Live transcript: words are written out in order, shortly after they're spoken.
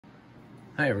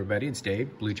Hi everybody, it's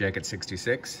Dave, Blue Jacket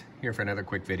 66, here for another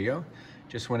quick video.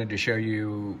 Just wanted to show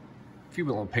you a few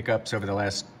little pickups over the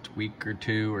last week or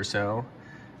two or so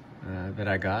that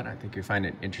I got. I think you'll find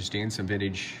it interesting. Some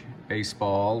vintage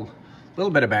baseball, a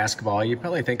little bit of basketball. You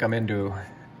probably think I'm into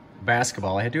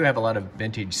basketball. I do have a lot of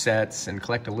vintage sets and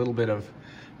collect a little bit of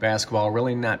basketball,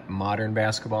 really not modern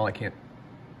basketball. I can't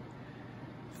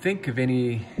think of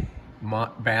any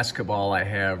basketball I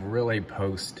have really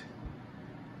post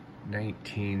I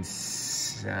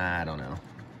don't know,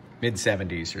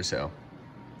 mid-70s or so.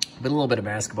 But a little bit of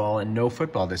basketball and no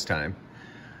football this time.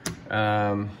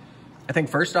 I think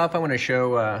first off, I want to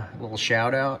show a little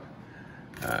shout out.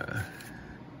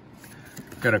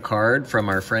 Got a card from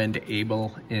our friend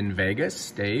Abel in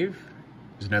Vegas. Dave,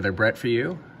 there's another Brett for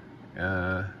you.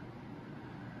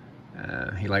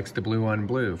 He likes the blue on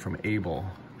blue from Abel.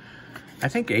 I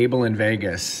think Abel in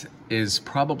Vegas is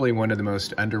probably one of the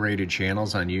most underrated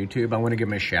channels on YouTube. I want to give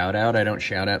him a shout out. I don't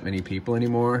shout out many people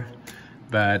anymore,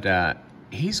 but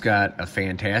he's got a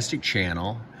fantastic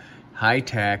channel, high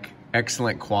tech,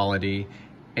 excellent quality,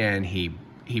 and he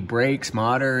breaks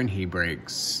modern, he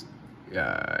does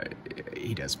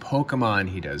Pokemon,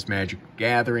 he does Magic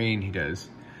Gathering, he does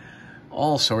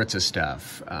all sorts of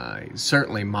stuff.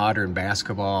 Certainly modern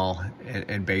basketball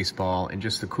and baseball, and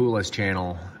just the coolest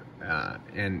channel.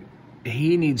 And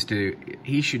he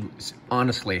should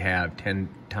honestly have 10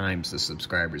 times the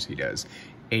subscribers he does.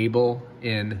 Abel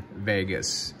in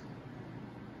Vegas.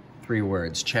 3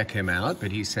 words. Check him out.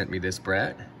 But he sent me this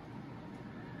Brett,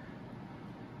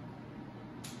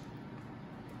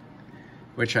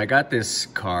 which I got this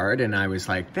card and I was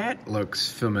like, that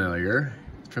looks familiar.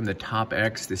 From the Top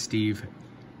X, the Steve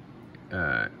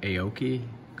Aoki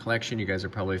collection. You guys are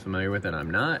probably familiar with it.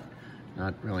 I'm not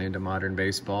really into modern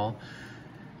baseball.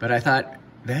 But I thought,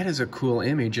 that is a cool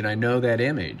image, and I know that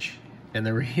image. And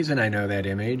the reason I know that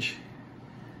image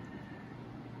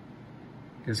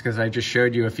is because I just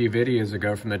showed you a few videos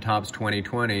ago from the Topps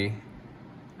 2020,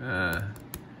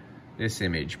 this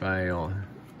image by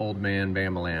Old Man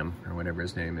Bamalam, or whatever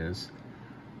his name is.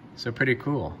 So pretty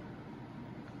cool.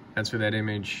 That's for that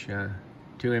image,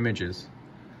 2 images.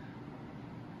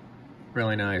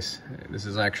 Really nice. This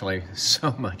is actually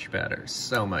so much better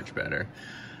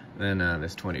than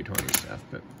this 2020 stuff.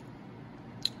 But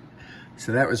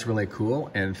so that was really cool,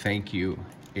 and thank you,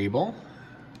 Abel.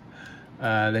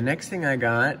 The next thing I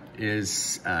got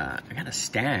is I got a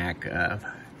stack of.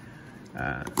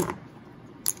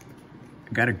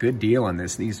 Got a good deal on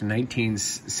this. These are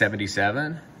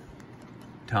 1977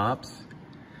 Topps.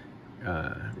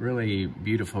 Really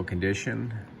beautiful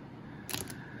condition.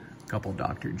 Couple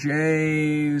Dr.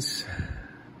 J's,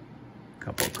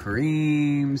 couple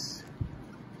Kareems,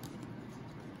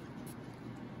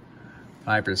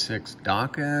 5 or 6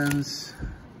 Dawkins,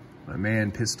 my man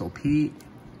Pistol Pete,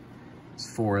 it's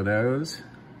 4 of those.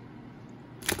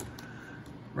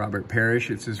 Robert Parrish,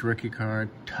 it's his rookie card.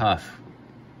 Tough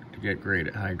to get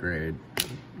graded, high grade.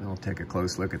 I'll take a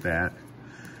close look at that.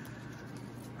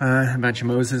 A bunch of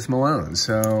Moses Malone.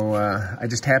 So I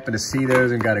just happened to see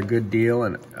those and got a good deal,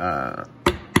 and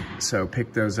so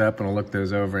picked those up and I'll look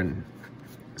those over and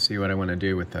see what I want to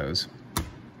do with those.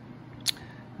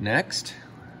 Next,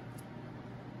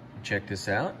 check this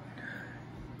out.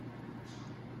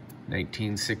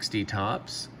 1960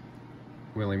 Topps,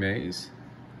 Willie Mays.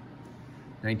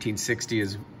 1960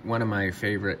 is one of my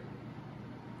favorite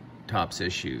Topps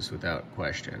issues without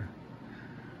question.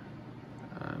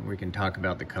 We can talk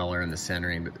about the color and the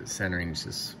centering, but the centering is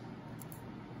just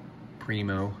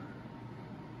primo.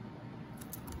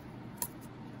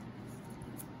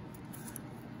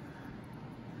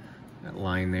 That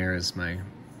line there is my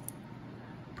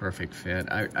perfect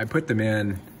fit. I put them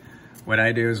in, what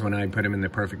I do is when I put them in the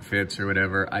perfect fits or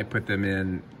whatever, I put them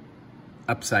in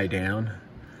upside down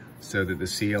so that the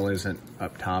seal isn't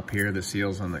up top here. The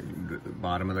seal's on the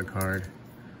bottom of the card. So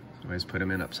I always put them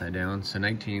in upside down. So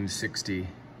 1960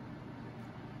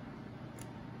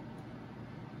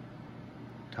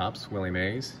 Topps, Willie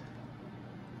Mays.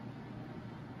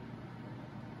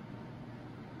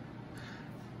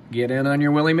 Get in on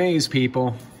your Willie Mays,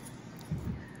 people.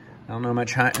 I don't know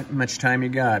much time you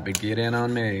got, but get in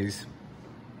on Mays.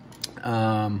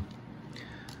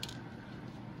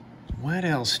 What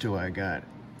else do I got?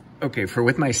 Okay,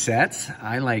 with my sets,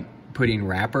 I like putting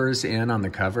wrappers in on the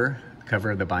cover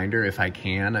of the binder if I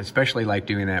can. I especially like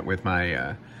doing that with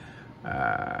my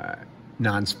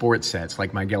non-sport sets,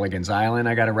 like my Gilligan's Island.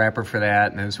 I got a wrapper for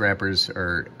that, and those wrappers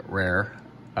are rare.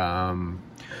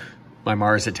 My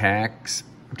Mars Attacks.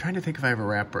 I'm trying to think if I have a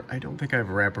wrapper. I don't think I have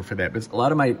a wrapper for that, but a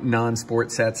lot of my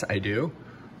non-sport sets I do.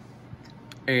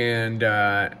 and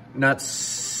not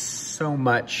so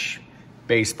much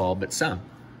baseball, but some.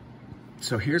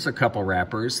 So here's a couple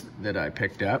wrappers that I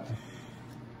picked up.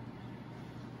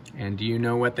 And do you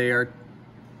know what they are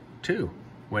to?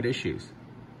 What issues?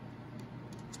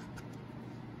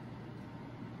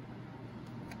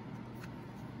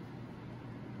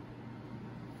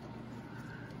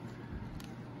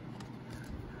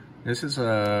 This is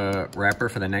a wrapper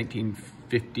for the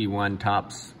 1951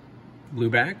 Topps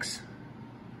Bluebacks.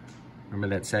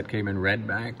 Remember that set came in red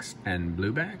backs and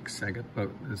blue backs? I got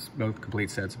both complete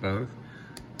sets of both.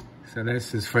 So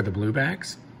this is for the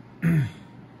Bluebacks.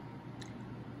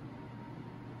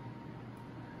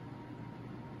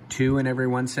 2 in every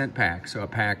 1 cent pack. So a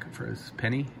pack for a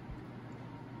penny,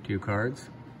 2 cards.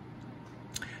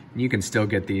 And you can still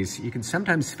get these. You can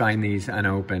sometimes find these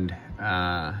unopened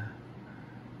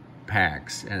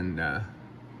packs, and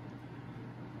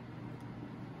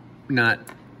not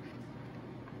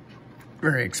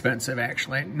very expensive,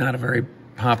 actually. Not a very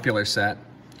popular set.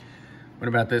 What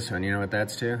about this one? You know what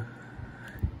that's to?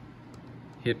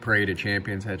 Hit Parade of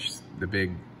Champions. That's the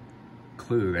big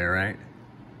clue there, right?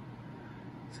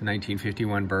 It's a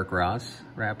 1951 Burke Ross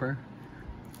wrapper.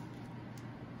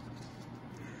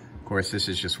 Of course, this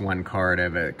is just one card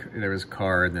of it. There was a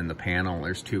card, then the panel.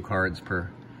 There's 2 cards per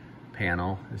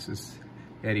panel. This is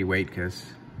Eddie Waitkus.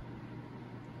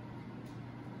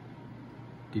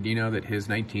 Did you know that his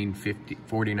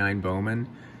 1949 Bowman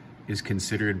is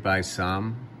considered by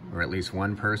some, or at least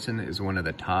one person, is one of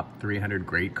the top 300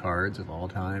 great cards of all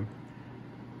time?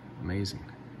 Amazing.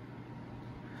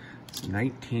 It's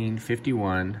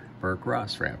 1951 Burke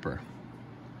Ross wrapper.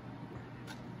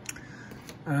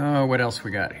 Oh, what else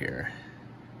we got here?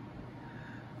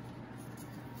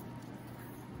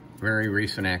 Very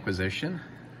recent acquisition.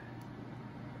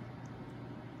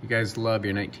 You guys love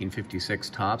your 1956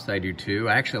 Topps. I do too.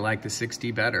 I actually like the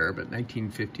 60 better, but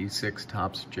 1956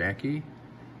 Topps Jackie,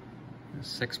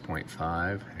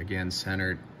 6.5, again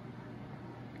centered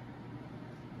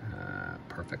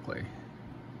perfectly.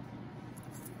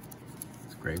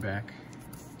 It's grayback.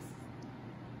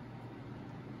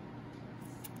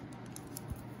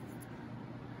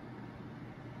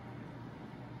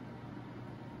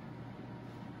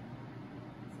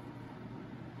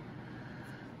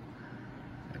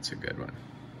 That's a good one.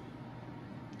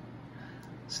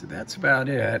 So that's about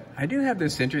it. I do have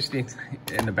this interesting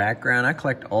in the background. I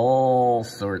collect all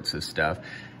sorts of stuff.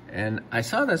 And I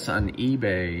saw this on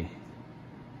eBay.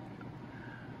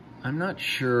 I'm not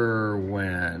sure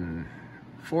when,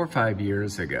 4 or 5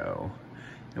 years ago.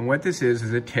 And what this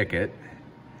is a ticket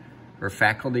for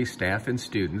faculty, staff, and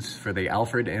students for the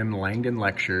Alfred M. Langdon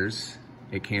Lectures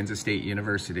at Kansas State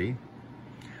University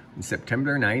on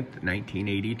September 9th,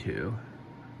 1982.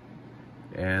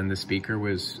 And the speaker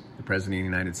was the President of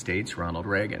the United States, Ronald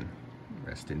Reagan.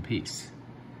 Rest in peace.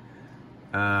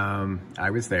 I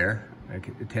was there. I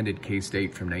attended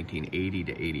K-State from 1980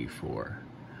 to 84.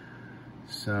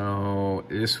 So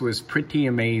this was pretty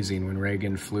amazing when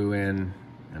Reagan flew in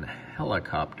a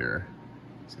helicopter,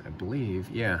 I believe,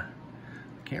 yeah.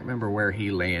 I can't remember where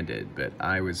he landed, but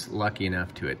I was lucky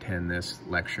enough to attend this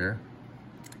lecture.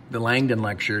 The Langdon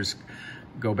Lectures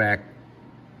go back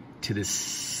to the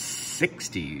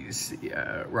 60s.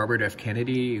 Robert F.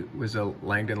 Kennedy was a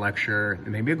Langdon lecture.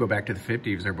 Maybe it'll go back to the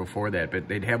 50s or before that, but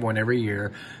they'd have one every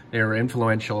year. They were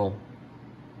influential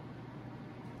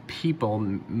people,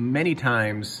 many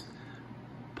times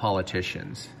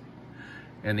politicians.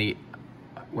 And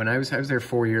when I was there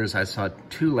 4 years, I saw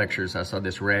 2 lectures. I saw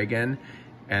this Reagan,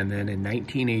 and then in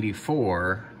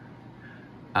 1984,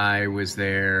 I was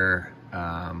there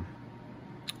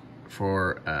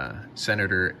for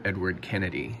Senator Edward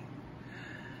Kennedy.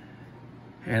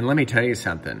 And let me tell you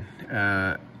something.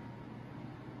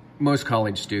 Most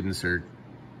college students are,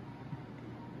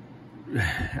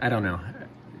 I don't know.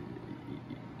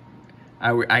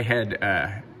 I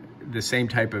had the same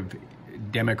type of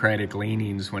Democratic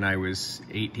leanings when I was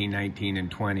 18, 19,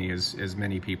 and 20 as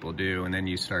many people do. And then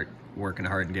you start working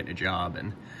hard and getting a job,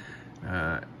 and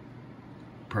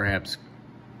perhaps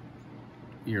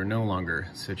you're no longer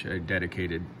such a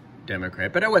dedicated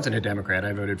Democrat. But I wasn't a Democrat.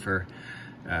 I voted for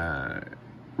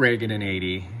Reagan in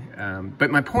 80. But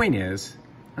my point is,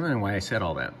 I don't know why I said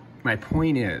all that. My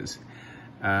point is,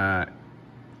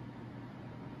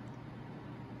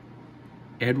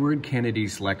 Edward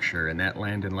Kennedy's lecture, and that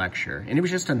Langdon lecture, and it was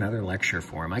just another lecture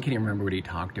for him. I can't even remember what he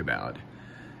talked about,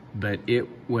 but it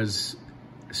was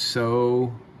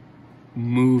so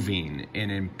moving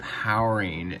and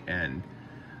empowering, and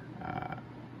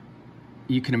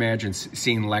you can imagine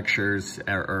seeing lectures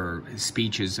or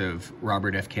speeches of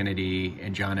Robert F. Kennedy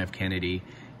and John F. Kennedy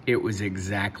it was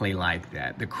exactly like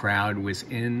that. The crowd was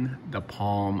in the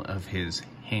palm of his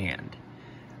hand.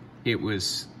 It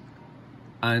was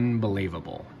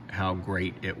unbelievable how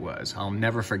great it was. I'll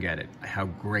never forget it, how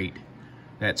great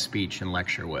that speech and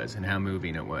lecture was and how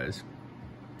moving it was.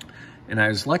 And I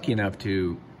was lucky enough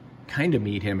to kind of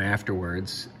meet him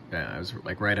afterwards. I was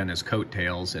like right on his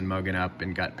coattails and mugging up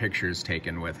and got pictures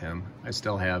taken with him. I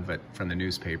still have it from the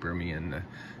newspaper, me in the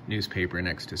newspaper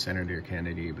next to Senator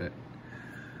Kennedy, but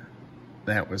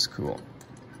that was cool.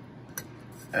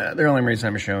 The only reason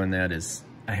I'm showing that is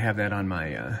I have that on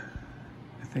my,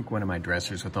 I think one of my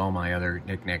dressers with all my other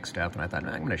knick-knack stuff, and I thought,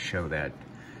 I'm gonna show that.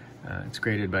 It's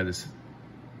graded by this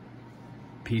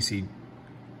PCGS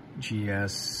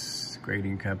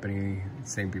grading company,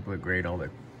 same people that grade all the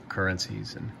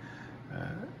currencies and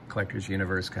Collectors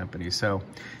Universe company. So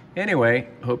anyway,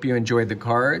 hope you enjoyed the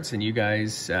cards, and you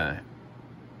guys have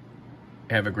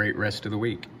a great rest of the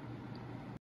week.